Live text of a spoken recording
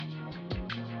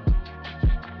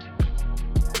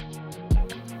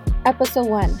Episode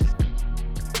 1.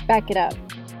 Back it up.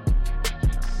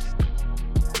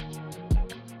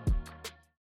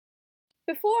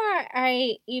 Before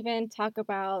I even talk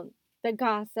about the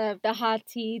gossip, the hot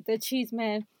tea, the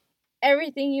chisme,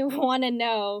 everything you want to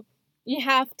know, you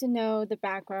have to know the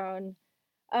background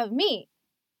of me.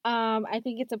 I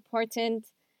think it's important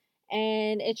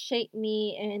and it shaped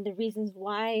me and the reasons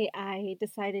why I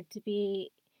decided to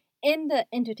be in the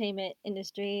entertainment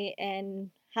industry and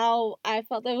how I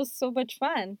felt that was so much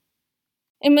fun.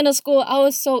 In middle school, I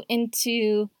was so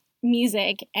into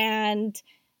music and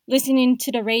listening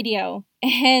to the radio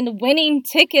and winning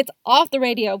tickets off the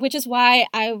radio, which is why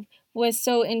I was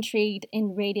so intrigued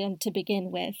in radio to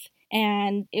begin with.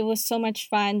 And it was so much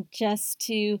fun just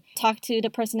to talk to the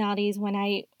personalities when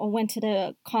I went to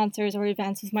the concerts or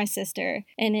events with my sister.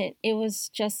 And it was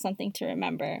just something to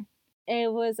remember.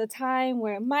 It was a time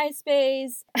where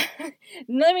MySpace,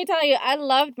 let me tell you, I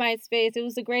loved MySpace. It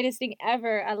was the greatest thing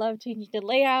ever. I loved changing the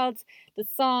layouts, the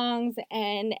songs,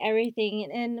 and everything.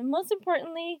 And most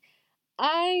importantly,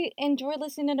 I enjoy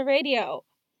listening to the radio.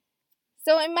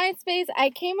 So in MySpace, I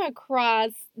came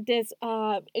across this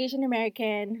Asian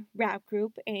American rap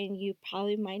group, and you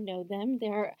probably might know them.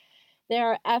 They're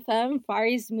FM Far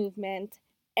East Movement,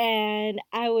 and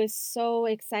I was so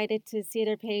excited to see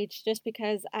their page just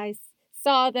because I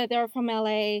saw that they're from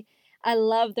LA. I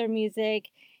love their music,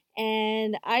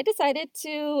 and I decided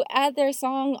to add their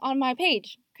song on my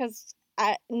page because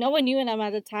no one knew them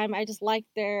at the time. I just liked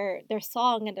their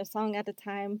song, and their song at the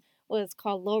time was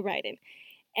called Lowriding.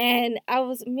 And I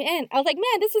was like,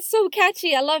 man, this is so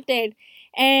catchy. I loved it.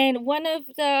 And one of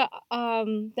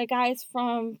the guys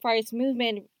from Far East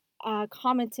Movement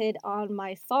commented on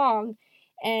my song,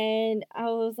 and I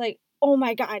was like, oh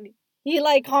my god, he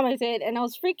like commented, and I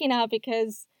was freaking out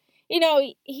because,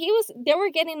 they were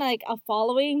getting like a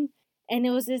following, and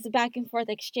it was this back and forth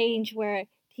exchange where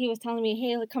he was telling me,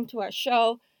 hey, come to our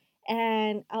show.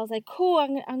 And I was like, cool,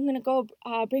 I'm gonna go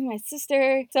bring my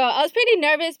sister. So I was pretty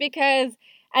nervous because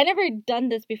I never done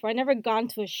this before. I never gone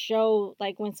to a show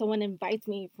like when someone invites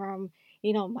me from,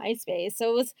 MySpace.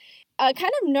 So it was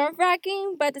kind of nerve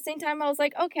wracking, but at the same time, I was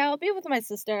like, okay, I'll be with my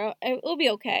sister. It'll be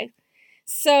okay.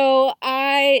 So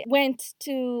I went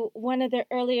to one of their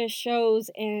earlier shows,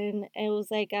 and it was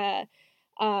like at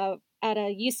a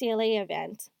UCLA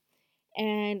event.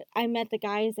 And I met the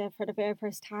guys there for the very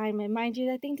first time. And mind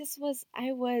you, I think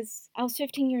I was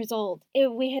 15 years old.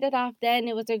 We hit it off then.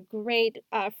 It was a great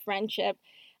friendship.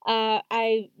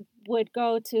 I would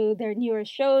go to their newer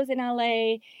shows in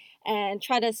LA and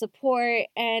try to support,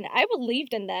 and I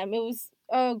believed in them. It was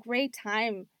a great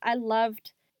time. I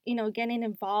loved, getting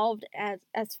involved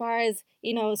as far as,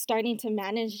 starting to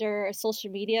manage their social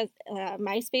media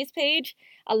MySpace page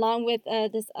along with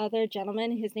this other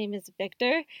gentleman. His name is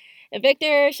Victor.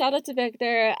 Victor, shout out to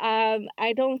Victor.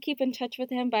 I don't keep in touch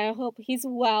with him, but I hope he's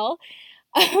well.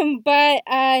 But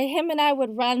him and I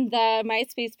would run the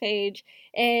MySpace page,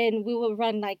 and we would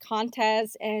run like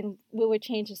contests, and we would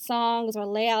change the songs or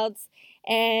layouts.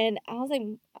 And I was like,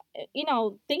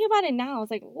 thinking about it now, I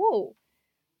was like, whoa,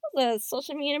 I was a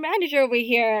social media manager over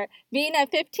here, being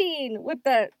at 15 with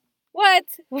the what?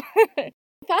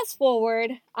 Fast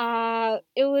forward,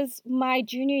 it was my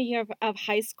junior year of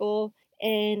high school,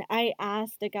 and I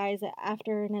asked the guys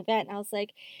after an event, I was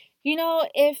like,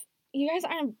 if you guys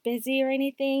aren't busy or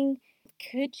anything,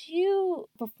 could you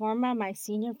perform at my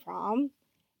senior prom?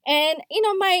 And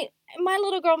my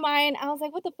little girl mind, I was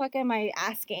like, what the fuck am I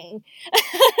asking?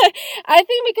 I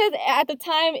think because at the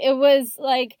time it was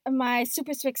like my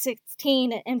Super Sweet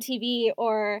 16 at MTV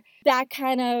or that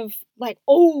kind of like,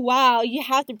 oh wow, you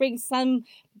have to bring some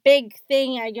big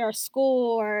thing at your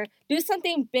school or do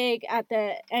something big at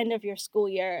the end of your school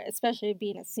year, especially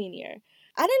being a senior.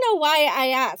 I don't know why I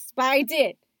asked, but I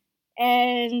did.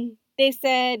 And they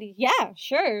said, yeah,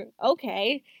 sure,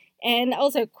 okay. And I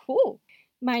was like, cool.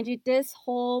 Mind you, this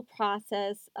whole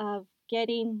process of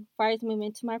getting Far East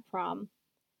Movement to my prom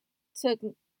took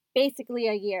basically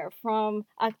a year from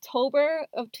October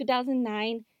of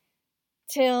 2009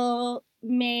 till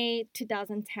May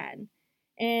 2010.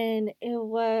 And it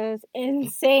was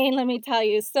insane, let me tell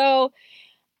you. So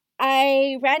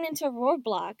I ran into a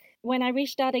roadblock. When I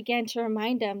reached out again to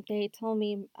remind them, they told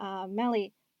me,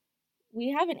 Melly,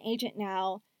 we have an agent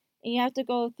now, and you have to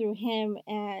go through him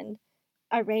and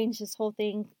arrange this whole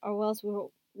thing, or else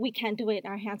we can't do it.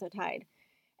 Our hands are tied.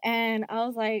 And I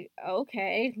was like,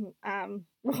 okay,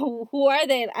 who are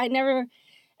they? I never,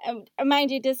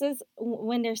 mind you, this is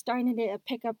when they're starting to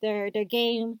pick up their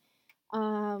game.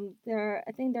 I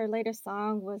think their latest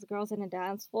song was "Girls in a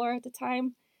Dance Floor" at the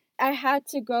time. I had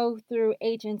to go through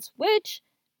agents, which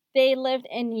they lived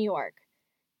in New York.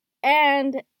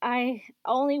 And I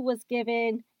only was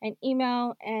given an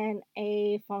email and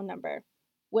a phone number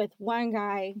with one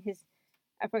guy.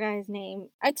 I forgot his name.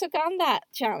 I took on that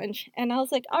challenge and I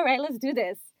was like, all right, let's do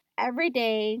this. Every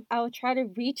day I would try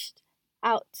to reach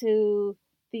out to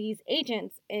these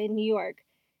agents in New York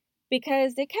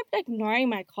because they kept ignoring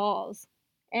my calls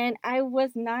and I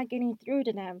was not getting through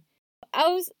to them. I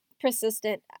was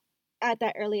persistent at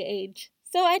that early age.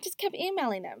 So I just kept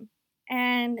emailing them.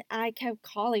 And I kept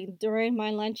calling during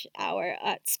my lunch hour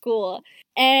at school.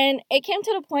 And it came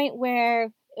to the point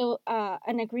where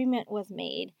an agreement was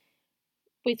made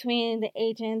between the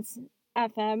agents,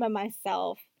 FM, and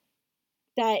myself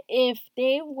that if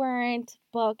they weren't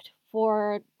booked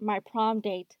for my prom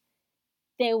date,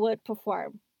 they would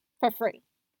perform for free.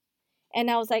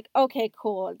 And I was like, okay,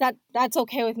 cool. That's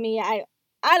okay with me. I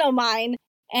don't mind.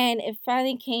 And it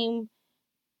finally came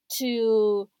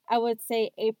to, I would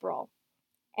say, April.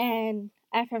 And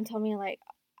FM told me, like,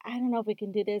 I don't know if we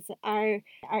can do this. Our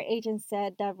agent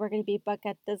said that we're gonna be booked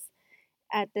at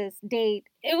this date.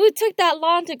 It took that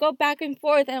long to go back and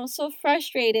forth, and I was so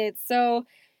frustrated. So,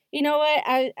 you know what?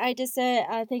 I just said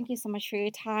thank you so much for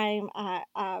your time.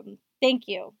 Thank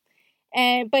you.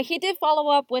 But he did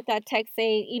follow up with that text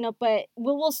saying, but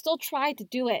we will still try to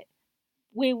do it.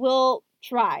 We will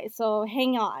try. So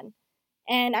hang on.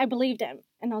 And I believed him,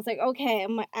 and I was like, okay.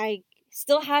 I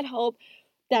still had hope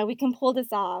that we can pull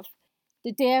this off.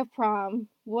 The day of prom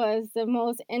was the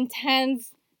most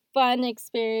intense, fun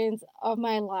experience of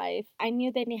my life. I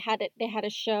knew that they had a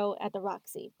show at the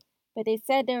Roxy, but they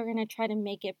said they were gonna try to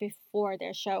make it before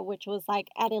their show, which was like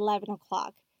at 11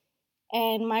 o'clock.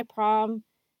 And my prom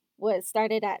was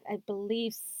started at, I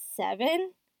believe,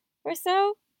 7 or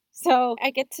so. So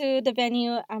I get to the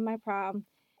venue at my prom,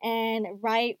 and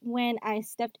right when I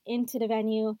stepped into the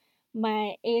venue,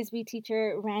 my ASB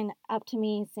teacher ran up to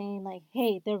me saying, like,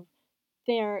 hey,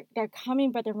 they're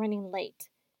coming, but they're running late.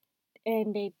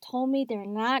 And they told me they're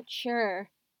not sure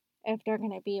if they're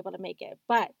gonna be able to make it,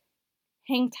 but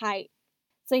hang tight.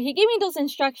 So he gave me those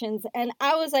instructions, and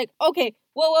I was like, okay,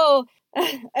 whoa.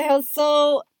 I was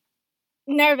so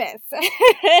nervous.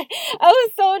 I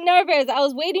was so nervous. I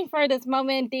was waiting for this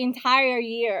moment the entire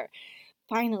year.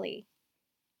 Finally,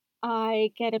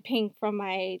 I get a ping from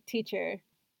my teacher.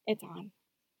 It's on.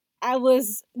 I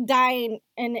was dying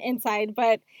inside,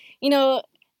 but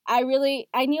I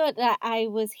knew that I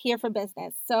was here for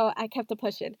business, so I kept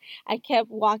pushing. I kept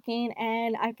walking,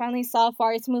 and I finally saw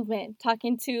Forest Movement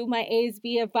talking to my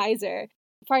ASB advisor.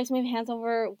 Forest Movement hands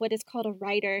over what is called a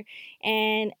rider,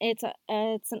 and it's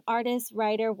an artist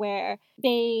rider where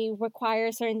they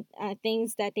require certain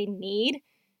things that they need,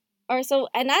 or so.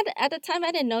 And at the time,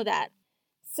 I didn't know that.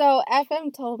 So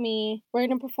FM told me we're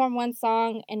gonna perform one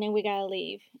song, and then we gotta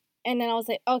leave. And then I was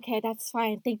like, okay, that's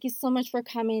fine. Thank you so much for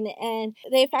coming. And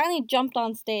they finally jumped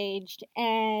on stage,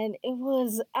 and it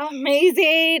was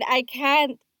amazing. I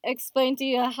can't explain to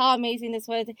you how amazing this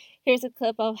was. Here's a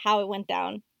clip of how it went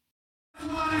down.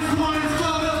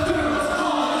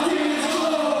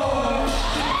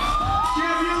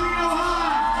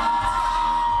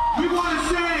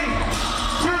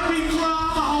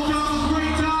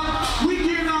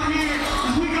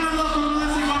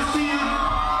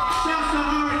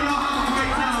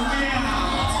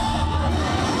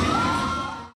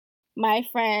 My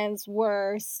friends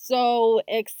were so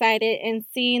excited, and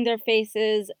seeing their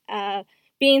faces,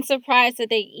 being surprised that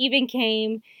they even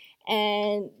came,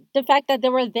 and the fact that they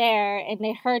were there and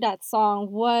they heard that song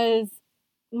was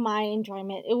my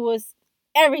enjoyment. It was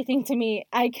everything to me.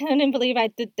 I couldn't believe I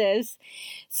did this.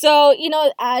 So,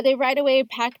 they right away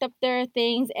packed up their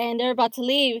things and they're about to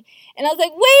leave. And I was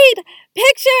like, wait,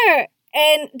 picture!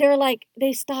 And they're like,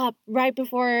 they stopped right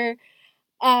before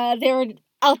they were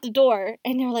out the door,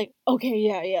 and they're like, okay,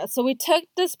 yeah. So we took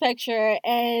this picture,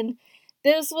 and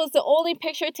this was the only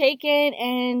picture taken,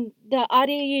 and the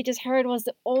audio you just heard was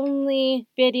the only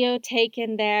video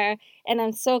taken there. And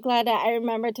I'm so glad that I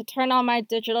remembered to turn on my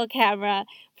digital camera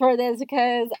for this,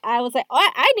 because I was like, oh,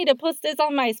 I need to post this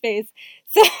on MySpace.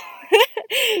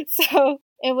 So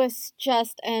it was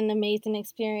just an amazing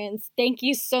experience. Thank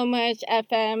you so much,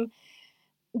 FM.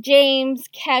 James,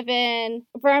 Kevin,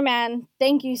 Verman,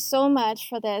 thank you so much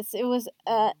for this. It was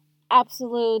an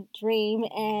absolute dream,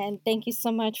 and thank you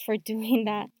so much for doing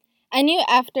that. I knew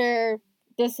after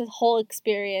this whole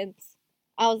experience,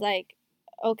 I was like,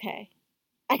 okay,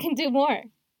 I can do more.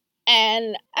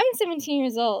 And I'm 17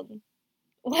 years old.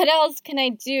 What else can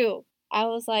I do? I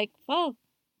was like, well,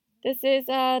 this is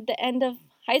the end of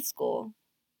high school.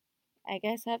 I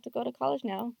guess I have to go to college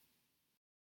now.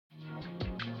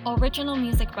 Original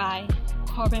music by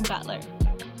Corbin Butler.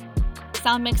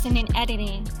 Sound mixing and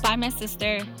editing by my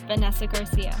sister, Vanessa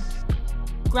Garcia.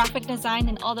 Graphic design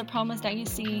and all the promos that you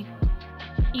see,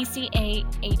 ECA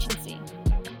Agency.